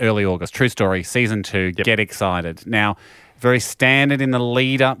out early August. True Story, Season 2. Get excited. Now, very standard in the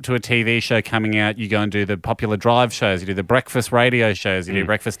lead up to a TV show coming out. You go and do the popular drive shows. You do the breakfast radio shows. You do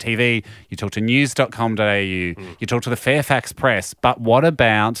breakfast TV. You talk to news.com.au. You talk to the Fairfax Press. But what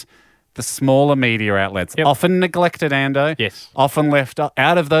about the smaller media outlets? Often neglected, Ando. Yes. Often left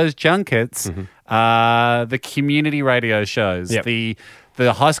out of those junkets. The community radio shows.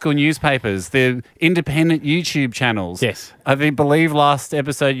 The high school newspapers, the independent YouTube channels. Yes. I believe last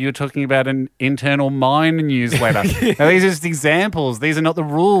episode you were talking about an internal mine newsletter. Now, these are just examples. These are not the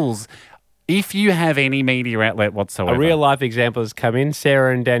rules. If you have any media outlet whatsoever. A real-life example has come in.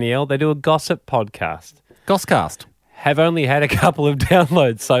 Sarah and Danielle, they do a gossip podcast. Gosscast. Have only had a couple of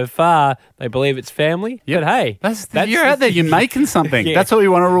downloads so far. They believe it's family. But hey, you're out there. You're making something. That's what we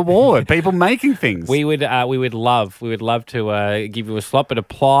want to reward. People making things. We would love to give you a slot, but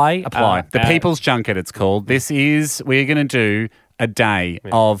apply. The People's Junket, it's called. We're going to do a day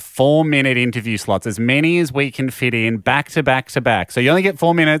of 4-minute interview slots, as many as we can fit in back to back to back. So you only get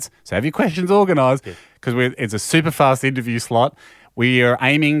 4 minutes. So have your questions organised because it's a super fast interview slot. We are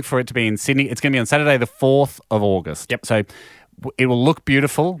aiming for it to be in Sydney. It's going to be on Saturday, the 4th of August. So it will look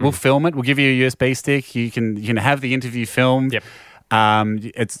beautiful. We'll film it. We'll give you a USB stick. You can have the interview filmed.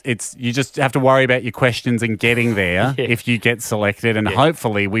 You just have to worry about your questions and getting there if you get selected, and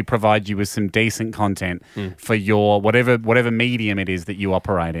hopefully we provide you with some decent content for your whatever medium it is that you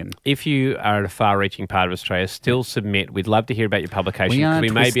operate in. If you are in a far-reaching part of Australia, still submit. We'd love to hear about your publication. We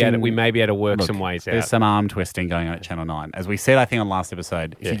may be able to work some ways out. There's some arm twisting going on at Channel 9. As we said, I think on last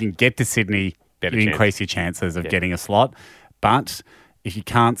episode, if you can get to Sydney, you increase your chances of getting a slot. But if you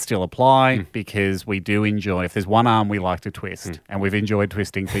can't, still apply because we do enjoy, if there's one arm we like to twist, and we've enjoyed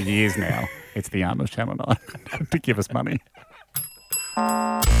twisting for years now, it's the arm of Channel 9 to give us money.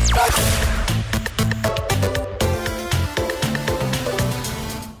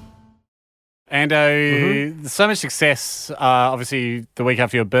 And so much success, obviously, the week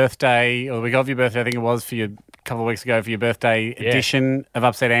after your birthday, or the week of your birthday, I think it was, for your couple of weeks ago for your birthday edition of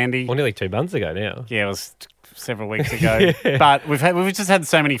Upset Andy. Well, nearly 2 months ago now. Yeah, it was several weeks ago. But we've just had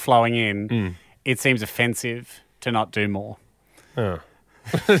so many flowing in. It seems offensive to not do more. Oh.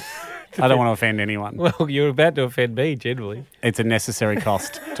 I don't want to offend anyone. Well, you're about to offend me, generally. It's a necessary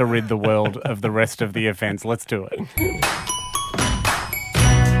cost to rid the world of the rest of the offence. Let's do it.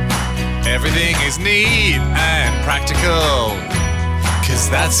 Everything is neat and practical, 'cause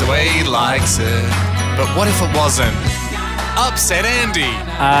that's the way he likes it. But what if it wasn't? Upset Andy.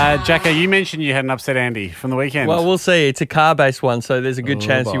 Jacko, you mentioned you had an Upset Andy from the weekend. Well, we'll see. It's a car-based one, so there's a good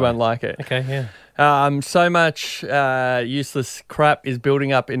chance you won't like it. Okay, yeah. So much useless crap is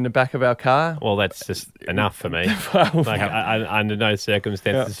building up in the back of our car. Well, that's just enough for me. Under no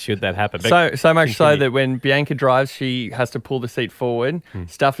circumstances should that happen. But so much so that when Bianca drives, she has to pull the seat forward.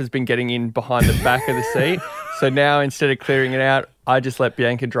 Stuff has been getting in behind the back of the seat. So now, instead of clearing it out, I just let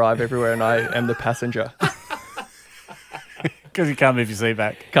Bianca drive everywhere and I am the passenger. Because you can't move your seat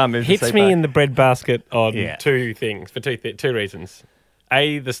back. Can't move the seat back. Hits me in the breadbasket on two things, for two reasons.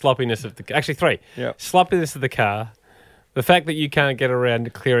 A, the sloppiness of the... Actually, three. Yep. Sloppiness of the car, the fact that you can't get around to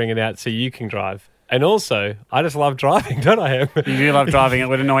clearing it out so you can drive. And also, I just love driving, don't I? You do love driving. It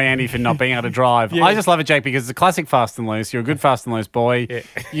would annoy Andy for not being able to drive. Yeah. I just love it, Jake, because it's a classic Fast and Loose. You're a good Fast and Loose boy. Yeah.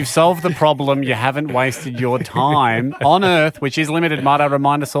 You've solved the problem. You haven't wasted your time on Earth, which is limited, might I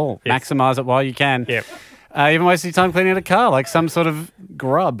remind us all. Yes. Maximise it while you can. Yep. You haven't wasted your time cleaning out a car like some sort of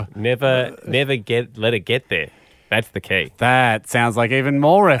grub. Never let it get there. That's the key. That sounds like even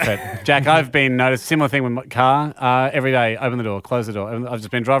more effort. Jack, I've been noticed similar thing with my car. Every day, open the door, close the door. I've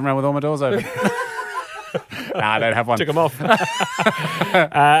just been driving around with all my doors open. Nah, I don't have one. Took them off.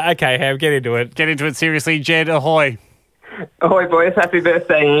 Okay, Ham, get into it. Get into it seriously. Jed, ahoy. Ahoy, boys. Happy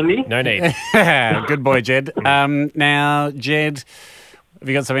birthday, Andy. No need. Good boy, Jed. Now, Jed, have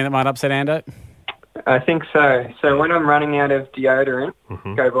you got something that might upset Ando? I think so. So when I'm running out of deodorant,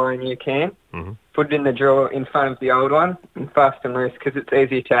 go buy a new can, put it in the drawer in front of the old one, and Fast and Loose, because it's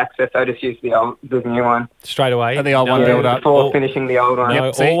easier to access. I just use the new one. Straight away? The old one build up. Before finishing the old one.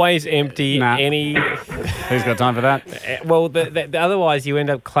 No, always empty any... Who's got time for that? Well, otherwise you end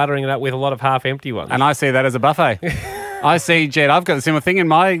up cluttering it up with a lot of half-empty ones. And I see that as a buffet. I see, Jed, I've got a similar thing in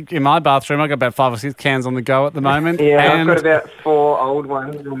my bathroom. I've got about 5 or 6 cans on the go at the moment. Yeah, I've got about 4 old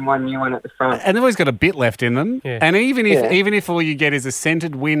ones and 1 new one at the front. And they've always got a bit left in them. Yeah. And even if all you get is a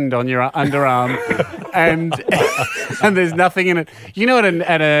scented wind on your underarm and there's nothing in it, you know, at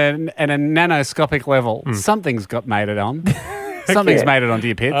a nanoscopic level, something's got made it on. Something's made it onto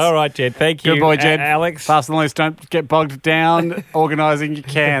your pits. All right, Jed. Thank you. Good boy, Jed. Alex. Fast and Loose, don't get bogged down organising your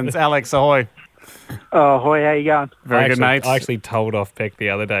cans. Alex, ahoy. Oh, ahoy, how you going? Very good, mate. I actually told off Beck the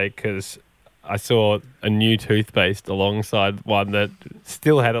other day because I saw a new toothpaste alongside one that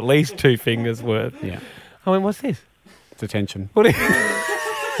still had at least 2 fingers worth. Yeah. I mean, what's this? It's attention. What the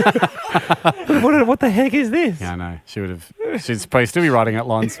heck is this? Yeah, I know. She'd probably still be writing out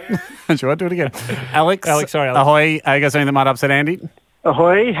lines. She won't do it again. Alex, sorry, Alex. Ahoy. You got something that might upset Andy?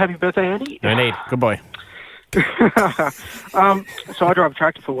 Ahoy, happy birthday, Andy. No need. Good boy. So I drive a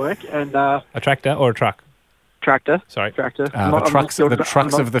tractor for work, and A tractor or a truck? tractor. Sorry. Tractor. The trucks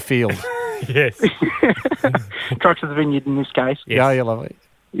of the field. Yes. Trucks of the vineyard in this case. Yes. Yeah, you're lovely.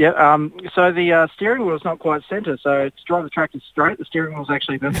 Yeah. So the steering wheel's not quite centre, so to drive the tractor straight, the steering wheel's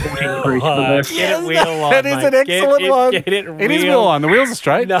actually about 14 degrees to the left. Get it wheel aligned, That is an excellent one. Get it It is wheel aligned. The wheels are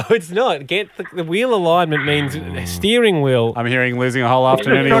straight. No, it's not. Get the wheel alignment means steering wheel. I'm hearing losing a whole It's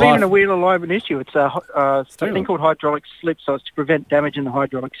afternoon of not your even a life. wheel alignment issue. It's a thing called hydraulic slip, so it's to prevent damage in the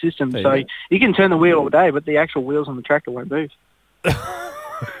hydraulic system. There So you go. you can turn the wheel all day, but the actual wheels on the tractor won't move.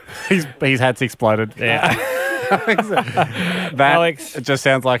 His hat's exploded. Yeah. That Alex. it just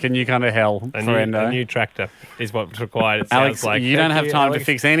sounds like a new kind of hell for Endo. A new tractor is what's required. It Alex, sounds like. you don't have Thank time Alex. to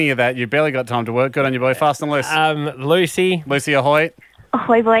fix any of that. You've barely got time to work. Good on you, boy. Fast and Loose. Lucy. Lucy, ahoy.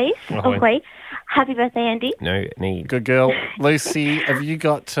 Ahoy, boys. Ahoy. Ahoy. Happy birthday, Andy. No need. Good girl. Lucy, have you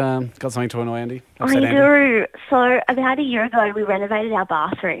got something to annoy Andy? I Upset Andy? do. So about a year ago, we renovated our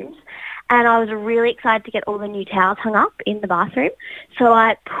bathrooms, and I was really excited to get all the new towels hung up in the bathroom. So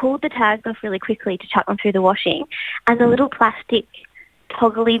I pulled the tags off really quickly to chuck them through the washing, and the little plastic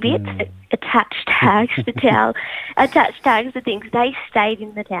toggly bits, attached tags to things, they stayed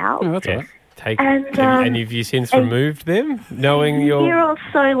in the towel. Oh, that's all right. And have you since removed them, knowing your... You're all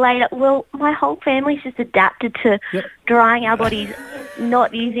so late. Well, my whole family's just adapted to drying our bodies,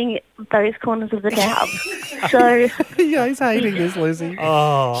 not using those corners of the towel. So yeah, he's hating this, Lucy.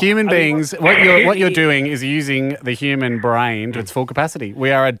 Oh, Human beings, what you're doing is using the human brain to its full capacity.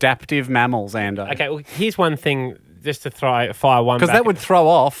 We are adaptive mammals, Ando. Okay, well, here's one thing just to fire one Because that would throw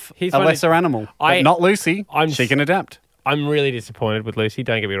off a lesser animal. But not Lucy. She can adapt. I'm really disappointed with Lucy,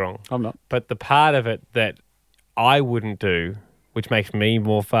 don't get me wrong. I'm not. But the part of it that I wouldn't do, which makes me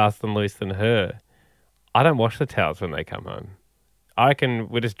more fast and loose than her, I don't wash the towels when they come home. I reckon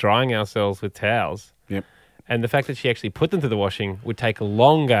we're just drying ourselves with towels. Yep. And the fact that she actually put them to the washing would take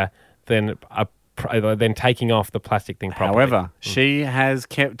longer than taking off the plastic thing properly. However, she has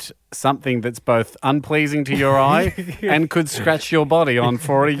kept something that's both unpleasing to your eye and could scratch your body on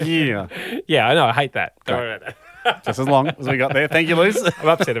for a year. Yeah, I know. I hate that. Don't worry about that. Just as long as we got there. Thank you, Luce. I'm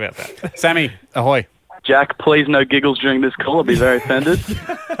upset about that. Sammy, ahoy. Jack, please no giggles during this call. I'll be very offended.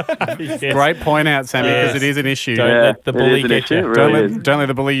 Yes. Great point out, Sammy, because it is an issue. Don't let the bully get you. Don't let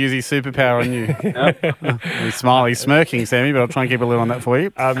the bully use his superpower on you. He's smiling, he's smirking, Sammy, but I'll try and keep a lid on that for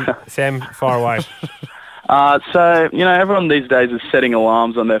you. Sam, far away. So, everyone these days is setting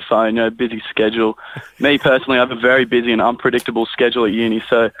alarms on their phone, busy schedule. Me personally, I have a very busy and unpredictable schedule at uni,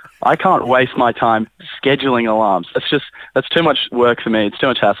 so I can't waste my time scheduling alarms. That's too much work for me. It's too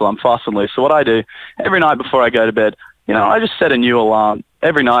much hassle. I'm fast and loose. So what I do, every night before I go to bed, I just set a new alarm.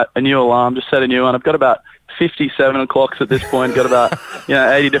 Every night, a new alarm, just set a new one. I've got about 57 o'clocks at this point, got about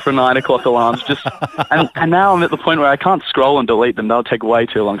 80 different 9 o'clock alarms. And now I'm at the point where I can't scroll and delete them. They'll take way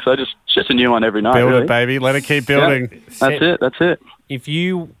too long. So just a new one every night. Build really. it, baby. Let it keep building. Yeah, that's it. If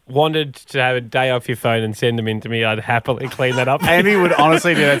you wanted to have a day off your phone and send them in to me, I'd happily clean that up. Andy would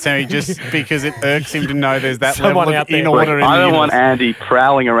honestly do that, Sammy, just because it irks him to know there's that level of in order in I the don't universe. want Andy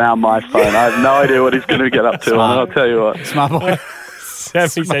prowling around my phone. I have no idea what he's going to get up to. I'll tell you what. Smart boy.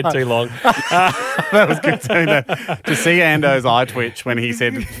 Sammy said too long. That was good, Sammy. To see Ando's eye twitch when he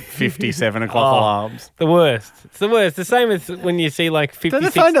said 57 o'clock alarms. The worst. It's the worst. The same as when you see like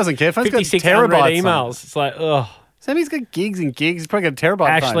 56... The phone doesn't care. Phone's got 5,600 terabytes emails. It's like, ugh. Sammy's got gigs and gigs. He's probably got a terabyte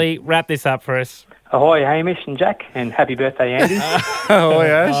Ashley, wrap this up for us. Ahoy, Hamish and Jack, and happy birthday, Andy. Ahoy,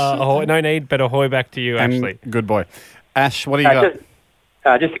 Ash. Ahoy, no need, but ahoy back to you, Ashley. Good boy. Ash, what do you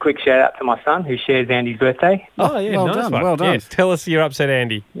got? Just a quick shout out to my son who shares Andy's birthday. Oh, yeah, well nice done, one. well done. Yes, tell us you're upset,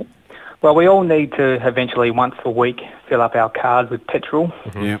 Andy. Yeah. Well, we all need to eventually, once a week, fill up our cars with petrol.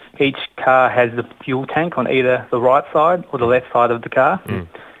 Mm-hmm. Yep. Each car has the fuel tank on either the right side or the left side of the car. Mm.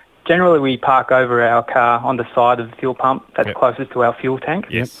 Generally, we park over our car on the side of the fuel pump that's closest to our fuel tank.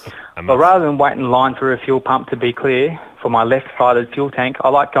 Yes. But rather than wait in line for a fuel pump to be clear for my left-sided fuel tank, I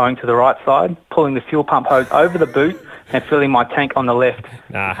like going to the right side, pulling the fuel pump hose over the boot and filling my tank on the left.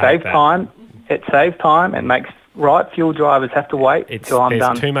 It saves time and makes right fuel drivers have to wait until I'm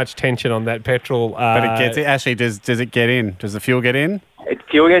done. There's too much tension on that petrol. But it gets it. Actually, does it get in? Does the fuel get in?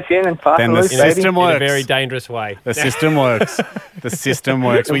 Fuel gets in and fast and loose, the system works. In a very dangerous way. The system works. The system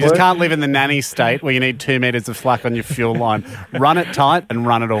works. We just can't live in the nanny state where you need 2 metres of slack on your fuel line. Run it tight and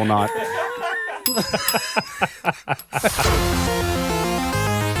run it all night.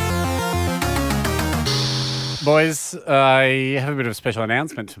 Boys, I have a bit of a special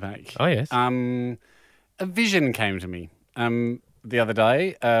announcement to make. Oh, yes. A vision came to me the other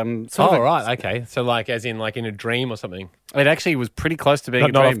day. Right, okay. So like as in like in a dream or something? It actually was pretty close to being a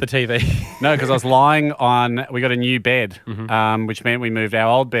dream. Not off the TV. No, because I was lying on... We got a new bed, which meant we moved our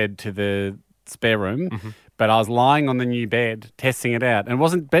old bed to the spare room. Mm-hmm. But I was lying on the new bed, testing it out. And it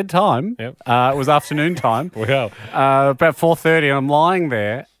wasn't bedtime. Yep. It was afternoon time. Wow. About 4:30, and I'm lying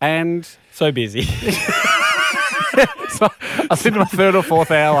there and... So busy. So I was into my third or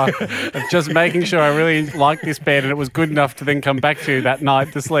fourth hour of just making sure I really liked this bed and it was good enough to then come back to that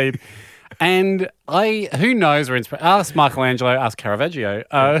night to sleep. And who knows where inspiration... Ask Michelangelo, ask Caravaggio.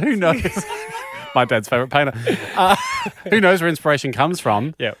 Who knows... My dad's favourite painter. Who knows where inspiration comes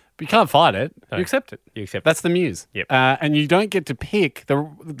from? Yeah. But you can't fight it. No. You accept it. You accept That's the muse. Yep. And you don't get to pick the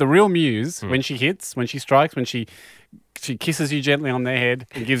real muse when she hits, when she strikes, when she kisses you gently on their head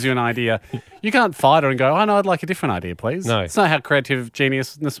and gives you an idea. You can't fight her and go, oh, no, I'd like a different idea, please. No. It's not how creative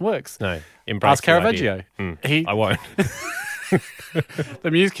geniusness works. No. Embrace Ask Caravaggio. I won't. The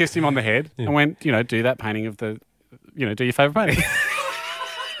muse kissed him on the head and went, do that painting of do your favourite painting.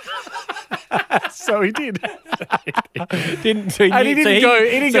 So he did. He didn't go,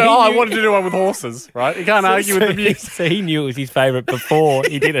 I wanted to do one with horses, right? He can't argue with the muse. So he knew it was his favourite before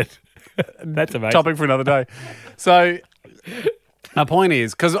he did it. That's amazing. Topic for another day. So my point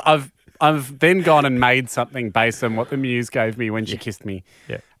is, because I've then gone and made something based on what the muse gave me when she kissed me.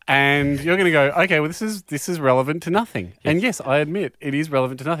 Yeah. And you're going to go, okay, well, this is relevant to nothing. Yes. And yes, I admit it is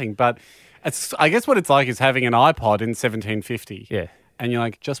relevant to nothing. But I guess what it's like is having an iPod in 1750. Yeah. And you're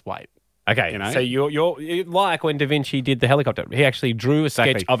like, just wait. Okay, so you're like when Da Vinci did the helicopter. He actually drew a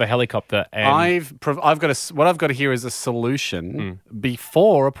sketch of a helicopter. And I've got what I've got here is a solution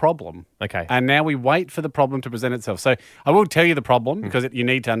before a problem. Okay, and now we wait for the problem to present itself. So I will tell you the problem because you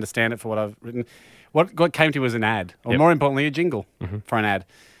need to understand it for what I've written. What came to you was an ad, or more importantly, a jingle for an ad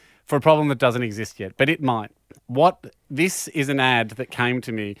for a problem that doesn't exist yet, but it might. This is an ad that came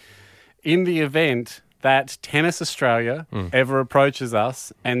to me in the event that Tennis Australia ever approaches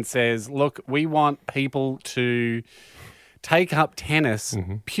us and says, look, we want people to take up tennis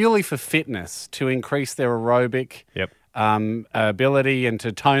purely for fitness, to increase their aerobic ability and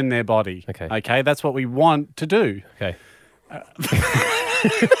to tone their body. Okay, that's what we want to do. Okay.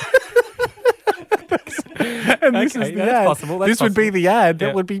 And this is the ad. Possible. This would be the ad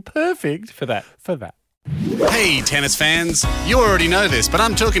that would be perfect for that. Hey, tennis fans, you already know this, but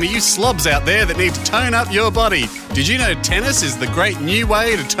I'm talking to you slobs out there that need to tone up your body. Did you know tennis is the great new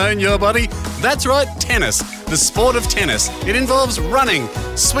way to tone your body? That's right, tennis, the sport of tennis. It involves running,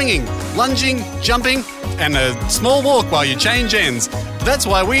 swinging, lunging, jumping, and a small walk while you change ends. That's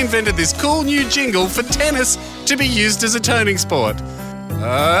why we invented this cool new jingle for tennis to be used as a toning sport.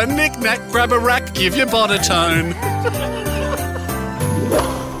 Knick-knack, grab a rack, give your bod a tone.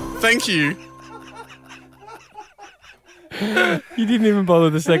 Thank you. You didn't even bother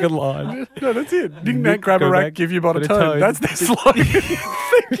the second line. No, that's it. Knick-knack, grab a rack, give your bod a tone. That's their slogan.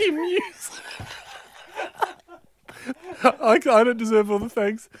 Thank you, Muse. I don't deserve all the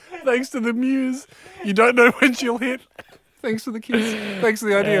thanks. Thanks to the Muse. You don't know when she'll hit. Thanks to the kids. Thanks for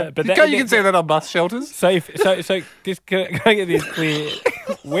the idea. But you can say that on bus shelters. So just can I get this clear?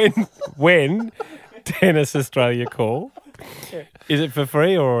 When Tennis Australia call, is it for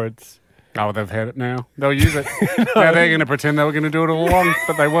free or it's? Oh, they've had it now. They'll use it. Now they're going to pretend they were going to do it all along,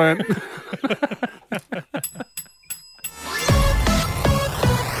 but they weren't.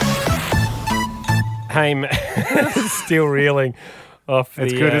 Haim, still reeling off the...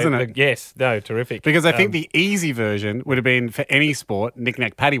 It's good, isn't it? Yes. No, terrific. Because I think the easy version would have been for any sport,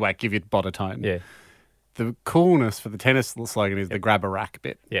 knick-knack, paddywhack, give you bod a tone. Yeah. The coolness for the tennis slogan is the grab a rack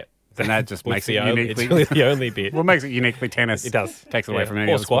bit. Yeah. Then that just makes it uniquely... It's really the only bit. What makes it uniquely tennis? It does. Takes it away from any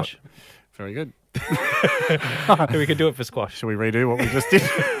or other squash. Sport. Very good. We could do it for squash. Should we redo what we just did?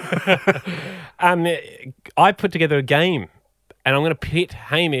 I put together a game, and I'm going to pit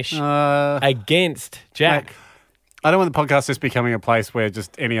Hamish against Jack. Mate, I don't want the podcast just becoming a place where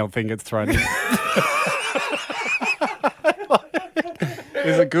just any old thing gets thrown in.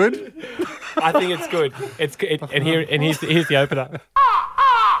 Is it good? I think it's good. It's good. And here's the opener.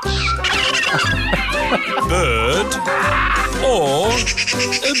 Bird or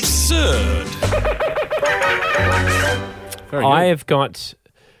absurd? I have got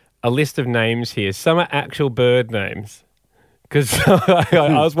a list of names here. Some are actual bird names. Because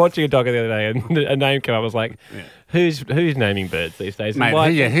I was watching a doc the other day and a name came up. I was like, who's naming birds these days? Mate,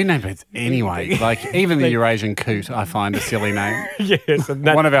 who names birds anyway? Like, even the Eurasian coot, I find a silly name. Yes.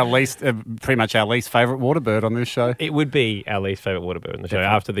 One of our pretty much our least favourite water bird on this show. It would be our least favourite water bird on the show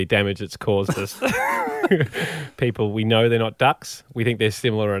after the damage it's caused us. People, we know they're not ducks. We think they're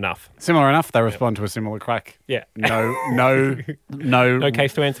similar enough. Similar enough, they respond to a similar quack. Yeah. No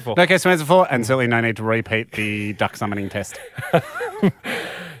case to answer for. No case to answer for, and certainly no need to repeat the duck summoning test.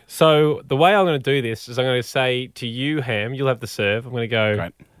 So the way I'm going to do this is I'm going to say to you, Ham, you'll have the serve. I'm going to go.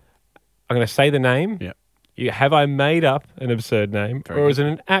 Great. I'm going to say the name. Yeah. Have I made up an absurd name, or is it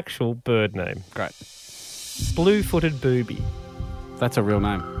an actual bird name? Great. Blue-footed booby. That's a real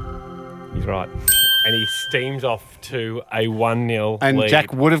name. He's right. And he steams off to a 1-0 And lead.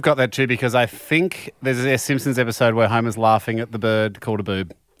 Jack would have got that too because I think there's a Simpsons episode where Homer's laughing at the bird called a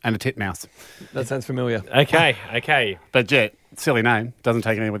boob and a titmouse. That sounds familiar. Okay. But yeah, silly name. Doesn't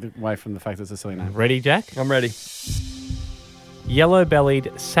take anything away from the fact that it's a silly name. Ready, Jack? I'm ready.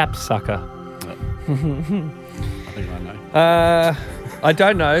 Yellow-bellied sapsucker. I think I know. I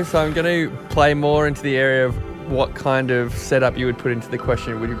don't know, so I'm going to play more into the area of what kind of setup you would put into the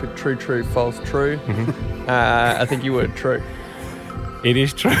question. Would you put true, true, false, true? I think you would. True. It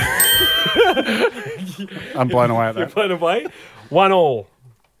is true. I'm blown away at that. You're blown away? 1-1.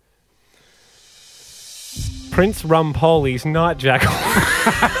 Prince Rumpoli's night jackal.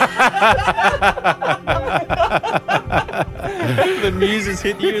 The muse has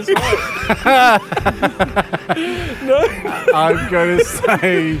hit you as well. No. I'm going to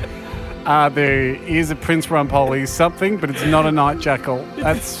say there is a Prince Rumpoli's something, but it's not a night jackal.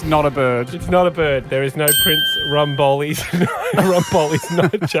 That's not a bird. It's not a bird. There is no Prince Rumpoli's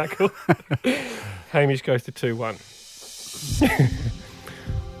night jackal. Hamish goes to 2-1.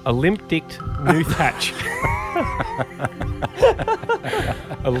 A limp-dicked newthratch.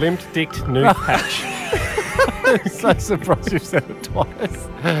 A limp-dicked noof patch. I'm so surprised you've said it twice.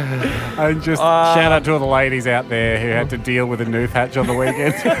 And just shout out to all the ladies out there who had to deal with a noof hatch on the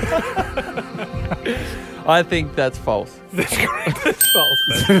weekend. I think that's false. That's correct. That's false.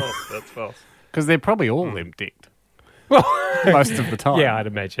 That's false. Because they're probably all limp-dicked. Most of the time. Yeah, I'd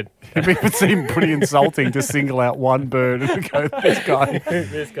imagine. It would seem pretty insulting to single out one bird and go, this guy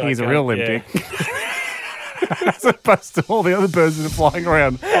he's a real limp dick. As opposed to all the other birds that are flying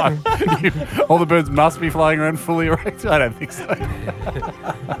around. All the birds must be flying around fully erect. I don't think so.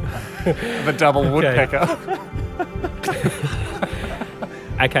 The double woodpecker.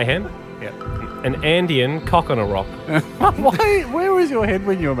 Okay, Ham? Yep. An Andean cock on a rock. Why? Where was your head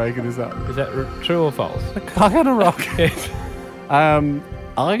when you were making this up? Is that true or false? A cock on a rock. Yes. I'm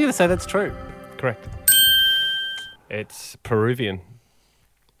going to say that's true. Correct. It's Peruvian.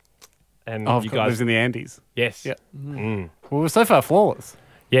 And you guys lives in the Andes. Yes. Yeah. Well, we're so far flawless.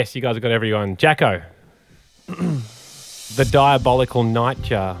 Yes, you guys have got everyone. Jacko. The diabolical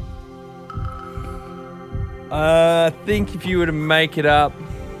nightjar. I think if you were to make it up...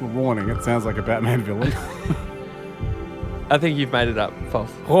 Warning, it sounds like a Batman villain. I think you've made it up.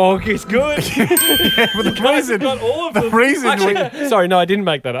 False. Oh, it's good. But the reason... got all of them. reason... Actually, sorry, no, I didn't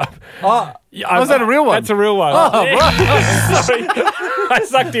make that up. Oh, was that a real one? That's a real one. Oh, right. Sorry. I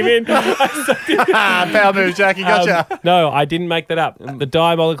sucked him in. Power move, Jackie. Gotcha. No, I didn't make that up. The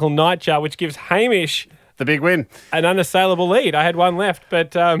diabolical nightjar, which gives Hamish the big win, an unassailable lead. I had one left,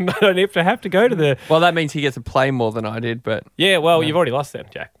 but I don't have to go to the... Well, that means he gets to play more than I did, but... Yeah, well, you've already lost then,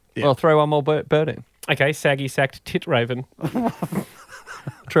 Jack. Yeah. Well, throw one more bird in. Okay, saggy sacked tit raven.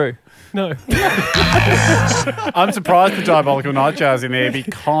 True. No. I'm surprised the diabolical nightjar's in there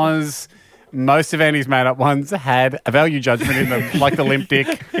because most of Andy's made-up ones had a value judgment in them, like the limp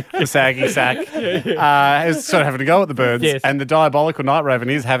dick, the saggy sack. It's sort of having a go at the birds. Yes. And the diabolical night raven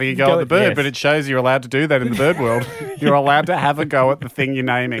is having a go at the bird, yes. but it shows you're allowed to do that in the bird world. You're allowed to have a go at the thing you're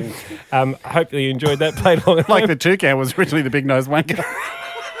naming. Hopefully you enjoyed that. Played along. Like the toucan was originally the big-nosed wanker.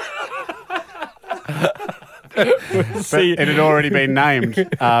 But it had already been named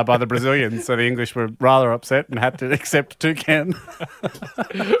by the Brazilians, so the English were rather upset and had to accept toucan.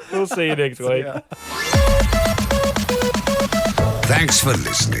 We'll see you next week. Yeah. Thanks for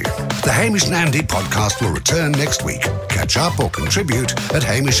listening. The Hamish and Andy podcast will return next week. Catch up or contribute at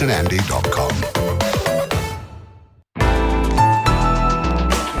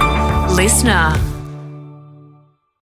hamishandandy.com. Listener.